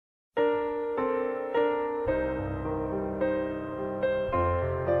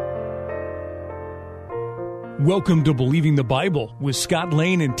Welcome to Believing the Bible with Scott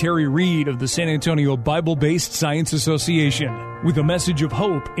Lane and Terry Reed of the San Antonio Bible-Based Science Association, with a message of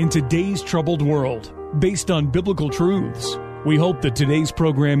hope in today's troubled world, based on biblical truths. We hope that today's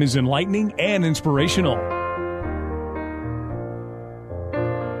program is enlightening and inspirational.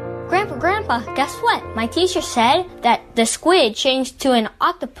 Grandpa, guess what? My teacher said that the squid changed to an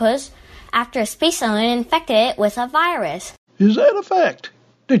octopus after a space alien infected it with a virus. Is that a fact?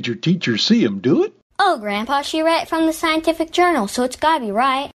 Did your teacher see him do it? Oh, Grandpa, she read it from the scientific journal, so it's gotta be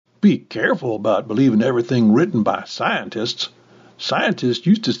right. Be careful about believing everything written by scientists. Scientists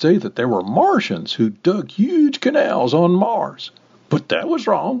used to say that there were Martians who dug huge canals on Mars. But that was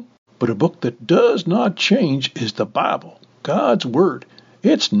wrong. But a book that does not change is the Bible, God's Word.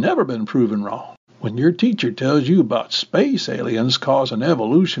 It's never been proven wrong. When your teacher tells you about space aliens causing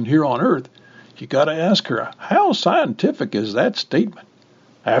evolution here on Earth, you gotta ask her, how scientific is that statement?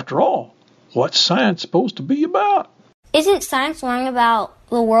 After all, what's science supposed to be about? Isn't science learning about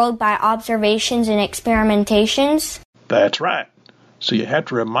the world by observations and experimentations? That's right. So you have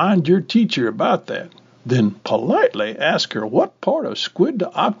to remind your teacher about that. Then politely ask her what part of squid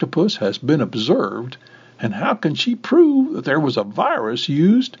to octopus has been observed, and how can she prove that there was a virus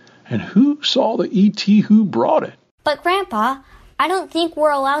used, and who saw the ET who brought it? But Grandpa, I don't think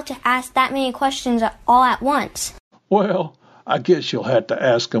we're allowed to ask that many questions all at once. Well, I guess you'll have to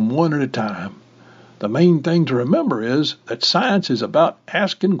ask them one at a time. The main thing to remember is that science is about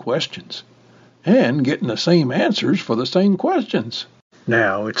asking questions and getting the same answers for the same questions.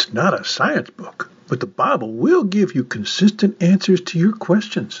 Now, it's not a science book, but the Bible will give you consistent answers to your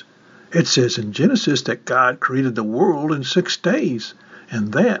questions. It says in Genesis that God created the world in 6 days,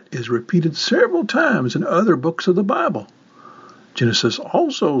 and that is repeated several times in other books of the Bible. Genesis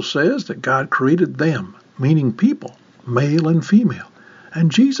also says that God created them, meaning people, male and female, and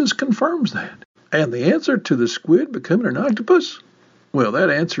Jesus confirms that. And the answer to the squid becoming an octopus? Well,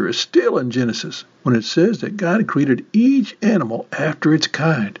 that answer is still in Genesis, when it says that God created each animal after its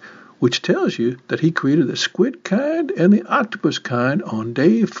kind, which tells you that he created the squid kind and the octopus kind on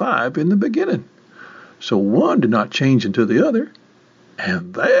day 5 in the beginning. So one did not change into the other,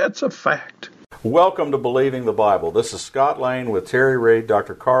 and that's a fact. Welcome to Believing the Bible. This is Scott Lane with Terry Reed,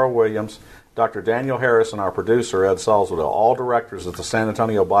 Dr. Carl Williams, Dr. Daniel Harris, and our producer, Ed Salzwedel, all directors of the San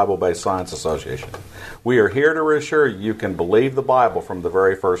Antonio Bible-Based Science Association. We are here to reassure you can believe the Bible from the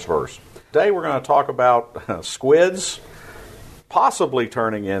very first verse. Today we're going to talk about squids possibly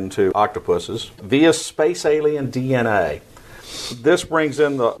turning into octopuses via space alien DNA. This brings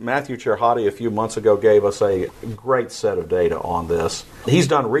in Matthew Cherhati a few months ago gave us a great set of data on this. He's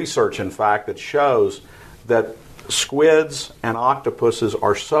done research, in fact, that shows that squids and octopuses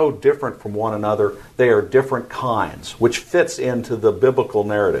are so different from one another, they are different kinds, which fits into the biblical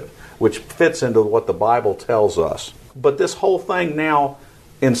narrative, which fits into what the Bible tells us. But this whole thing now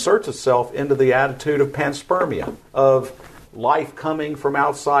inserts itself into the attitude of panspermia, of life coming from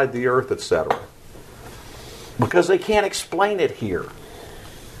outside the earth, etc. Because they can't explain it here.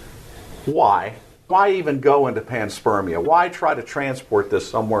 Why? Why even go into panspermia? Why try to transport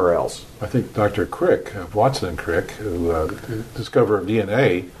this somewhere else? I think Dr. Crick, Watson and Crick, who discoverer of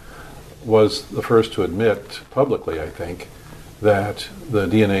DNA, was the first to admit publicly, I think, that the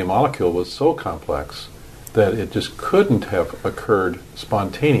DNA molecule was so complex that it just couldn't have occurred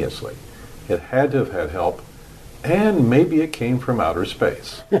spontaneously. It had to have had help, and maybe it came from outer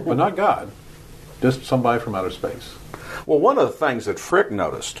space. But not God, just somebody from outer space. Well, one of the things that Frick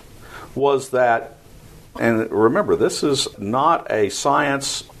noticed was that, and remember, this is not a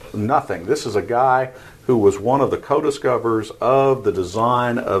science nothing. This is a guy who was one of the co-discoverers of the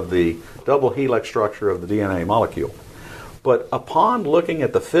design of the double helix structure of the DNA molecule. But upon looking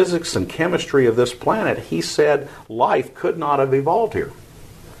at the physics and chemistry of this planet, he said life could not have evolved here.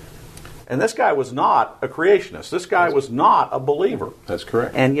 And this guy was not a creationist. This guy was not a believer. That's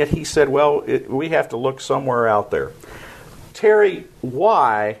correct. And yet he said, well, we have to look somewhere out there. Terry,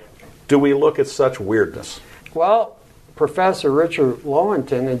 why do we look at such weirdness? Well, Professor Richard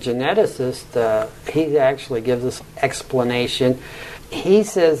Lewontin, a geneticist, he actually gives us explanation. He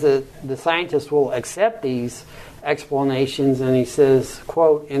says that the scientists will accept these explanations, and he says,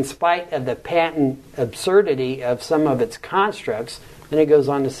 quote, in spite of the patent absurdity of some of its constructs, and he goes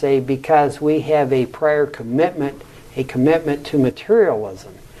on to say, because we have a prior commitment, a commitment to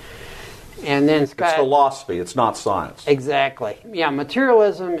materialism. And then Scott, it's philosophy, it's not science. Exactly. Yeah,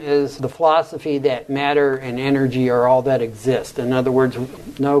 materialism is the philosophy that matter and energy are all that exist. In other words,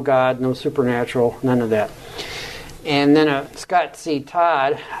 no God, no supernatural, none of that. And then Scott C.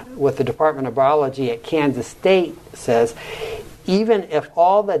 Todd with the Department of Biology at Kansas State says, Even if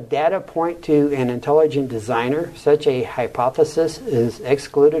all the data point to an intelligent designer, such a hypothesis is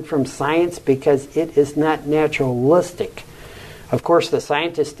excluded from science because it is not naturalistic. Of course, the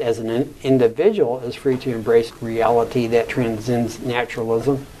scientist as an individual is free to embrace reality that transcends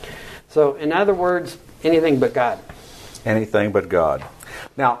naturalism. So, in other words, anything but God. Anything but God.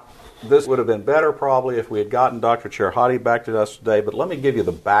 Now, this would have been better probably if we had gotten Dr. Cherhati back to us today, but let me give you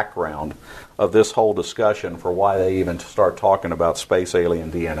the background of this whole discussion for why they even start talking about space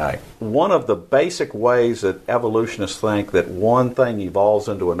alien DNA. One of the basic ways that evolutionists think that one thing evolves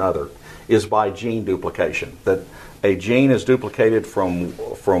into another is by gene duplication, that a gene is duplicated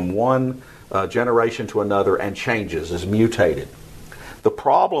from one generation to another and changes, is mutated. The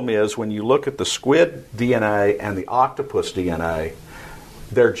problem is when you look at the squid DNA and the octopus DNA,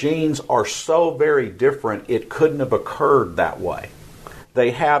 their genes are so very different it couldn't have occurred that way.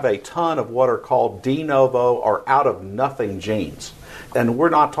 They have a ton of what are called de novo or out of nothing genes. And we're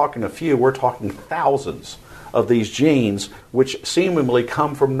not talking a few, we're talking thousands of these genes which seemingly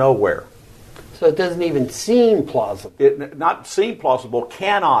come from nowhere. So it doesn't even seem plausible. It not seem plausible,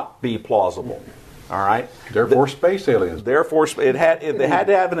 cannot be plausible. All right. Therefore, space aliens. Therefore, they had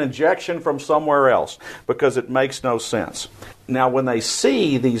to have an injection from somewhere else because it makes no sense. Now, when they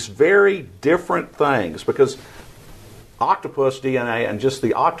see these very different things, because octopus DNA and just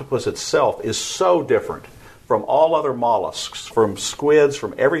the octopus itself is so different from all other mollusks, from squids,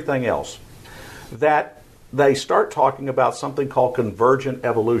 from everything else, that they start talking about something called convergent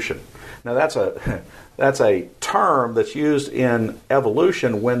evolution. Now, that's a term that's used in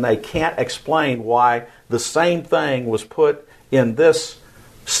evolution when they can't explain why the same thing was put in this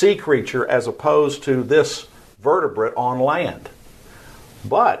sea creature as opposed to this vertebrate on land.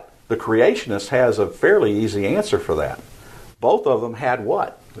 But the creationist has a fairly easy answer for that. Both of them had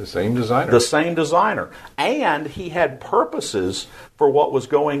what? The same designer. The same designer. And he had purposes for what was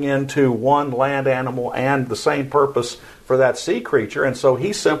going into one land animal and the same purpose for that sea creature. And so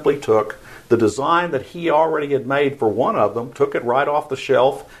he simply took the design that he already had made for one of them, took it right off the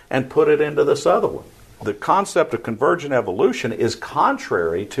shelf, and put it into this other one. The concept of convergent evolution is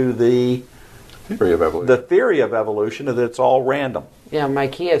contrary to the theory of evolution. The theory of evolution that it's all random. Yeah, my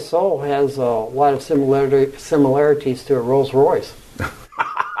Kia Soul has a lot of similarities to a Rolls Royce.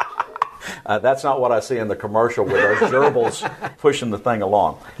 That's not what I see in the commercial with those gerbils pushing the thing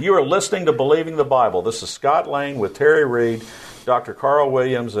along. You are listening to Believing the Bible. This is Scott Lane with Terry Reed, Dr. Carl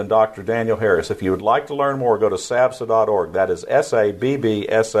Williams, and Dr. Daniel Harris. If you would like to learn more, go to sabsa.org. That is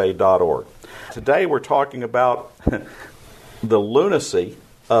SABBSA.org. Today we're talking about the lunacy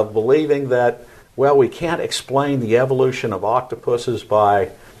of believing that, well, we can't explain the evolution of octopuses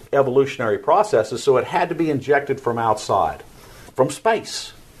by evolutionary processes, so it had to be injected from outside, from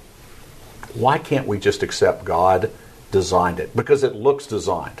space. Why can't we just accept God designed it? Because it looks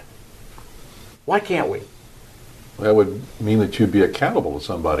designed. Why can't we? That would mean that you'd be accountable to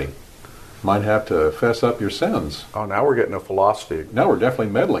somebody. Might have to fess up your sins. Oh, now we're getting a philosophy. Now we're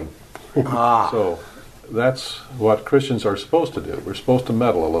definitely meddling. So that's what Christians are supposed to do. We're supposed to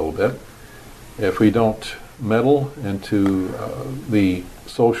meddle a little bit. If we don't meddle into the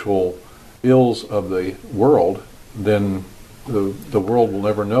social ills of the world, then the world will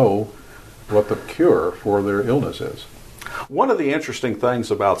never know what the cure for their illness is. One of the interesting things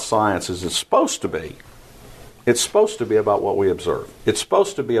about science is it's supposed to be about what we observe. It's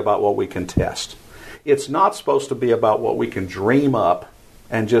supposed to be about what we can test. It's not supposed to be about what we can dream up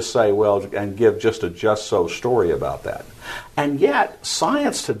and just say, well, and give just a just so story about that. And yet,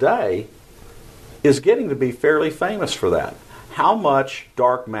 science today is getting to be fairly famous for that. How much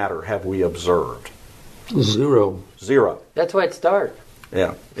dark matter have we observed? Zero. That's why it started.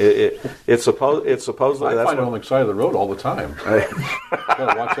 Yeah, it's supposedly. I find it on the side of the road all the time.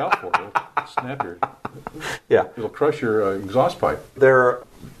 Gotta watch out for it. It'll snap your. Yeah, it'll crush your exhaust pipe.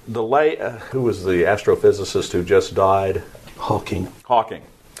 Who was the astrophysicist who just died? Hawking.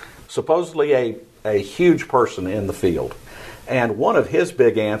 Supposedly a huge person in the field, and one of his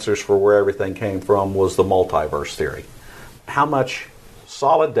big answers for where everything came from was the multiverse theory. How much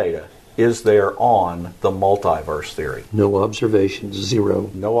solid data is there on the multiverse theory? No observations, zero.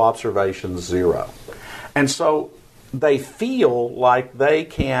 No observations, zero. And so they feel like they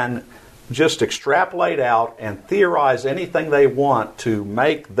can just extrapolate out and theorize anything they want to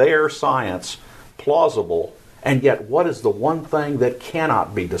make their science plausible, and yet what is the one thing that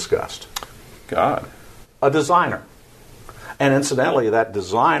cannot be discussed? God. A designer. And incidentally, that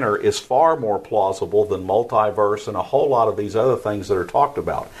designer is far more plausible than multiverse and a whole lot of these other things that are talked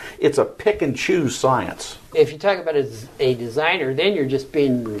about. It's a pick and choose science. If you talk about it as a designer, then you're just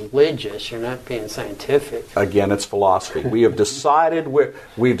being religious. You're not being scientific. Again, it's philosophy. We have decided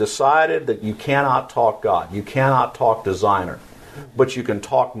we've decided that you cannot talk God. You cannot talk designer. But you can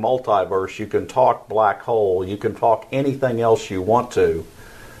talk multiverse, you can talk black hole, you can talk anything else you want to,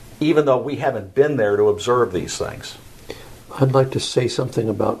 even though we haven't been there to observe these things. I'd like to say something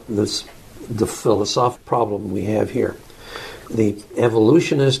about the philosophical problem we have here. The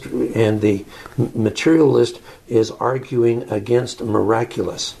evolutionist and the materialist is arguing against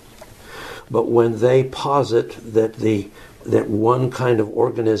miraculous. But when they posit that one kind of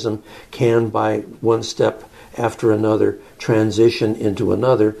organism can, by one step after another, transition into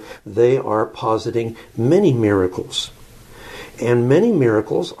another, they are positing many miracles. And many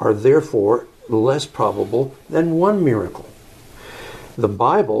miracles are therefore less probable than one miracle. The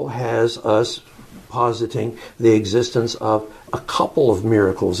Bible has us positing the existence of a couple of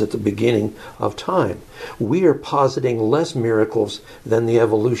miracles at the beginning of time. We are positing less miracles than the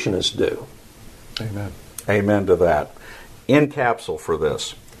evolutionists do. Amen. Amen to that. In capsule for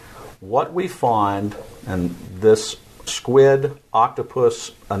this, what we find, and this squid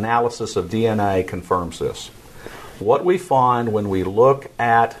octopus analysis of DNA confirms this. What we find when we look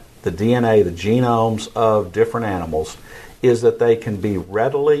at the DNA, the genomes of different animals, is that they can be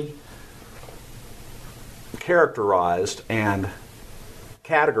readily characterized and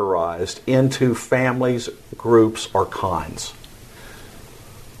categorized into families, groups, or kinds.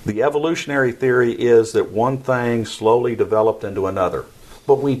 The evolutionary theory is that one thing slowly developed into another,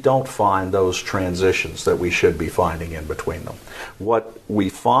 but we don't find those transitions that we should be finding in between them. What we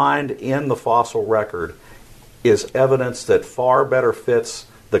find in the fossil record is evidence that far better fits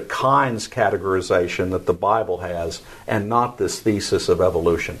the kinds categorization that the Bible has, and not this thesis of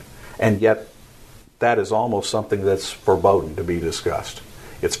evolution. And yet, that is almost something that's forbidden to be discussed.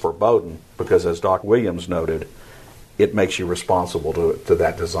 It's forbidden because, as Dr. Williams noted, it makes you responsible to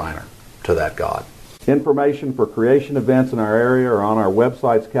that designer, to that God. Information for creation events in our area are on our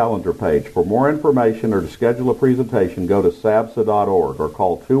website's calendar page. For more information or to schedule a presentation, go to sabsa.org or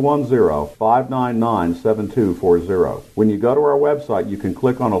call 210-599-7240. When you go to our website, you can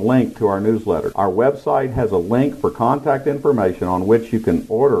click on a link to our newsletter. Our website has a link for contact information on which you can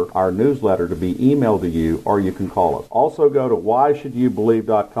order our newsletter to be emailed to you, or you can call us. Also go to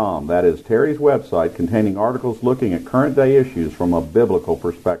whyshouldyoubelieve.com. That is Terry's website containing articles looking at current day issues from a biblical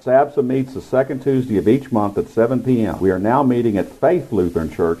perspective. SABSA meets the second Tuesday of each month at 7 p.m. We are now meeting at Faith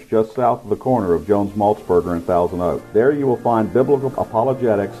Lutheran Church just south of the corner of Jones Maltzberger and Thousand Oaks. There you will find biblical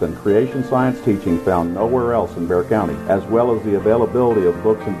apologetics and creation science teaching found nowhere else in Bexar County, as well as the availability of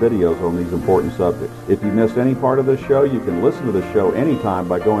books and videos on these important subjects. If you missed any part of this show, you can listen to the show anytime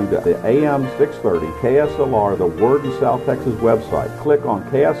by going to the AM 630 KSLR, the Word in South Texas website. Click on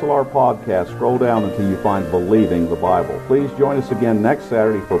KSLR Podcast, scroll down until you find Believing the Bible. Please join us again next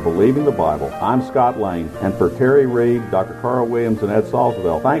Saturday for Believing the Bible. I'm Scott Lane, and for Terry Reed, Dr. Carl Williams, and Ed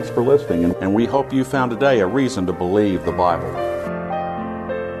Salzwell, thanks for listening, and we hope you found today a reason to believe the Bible.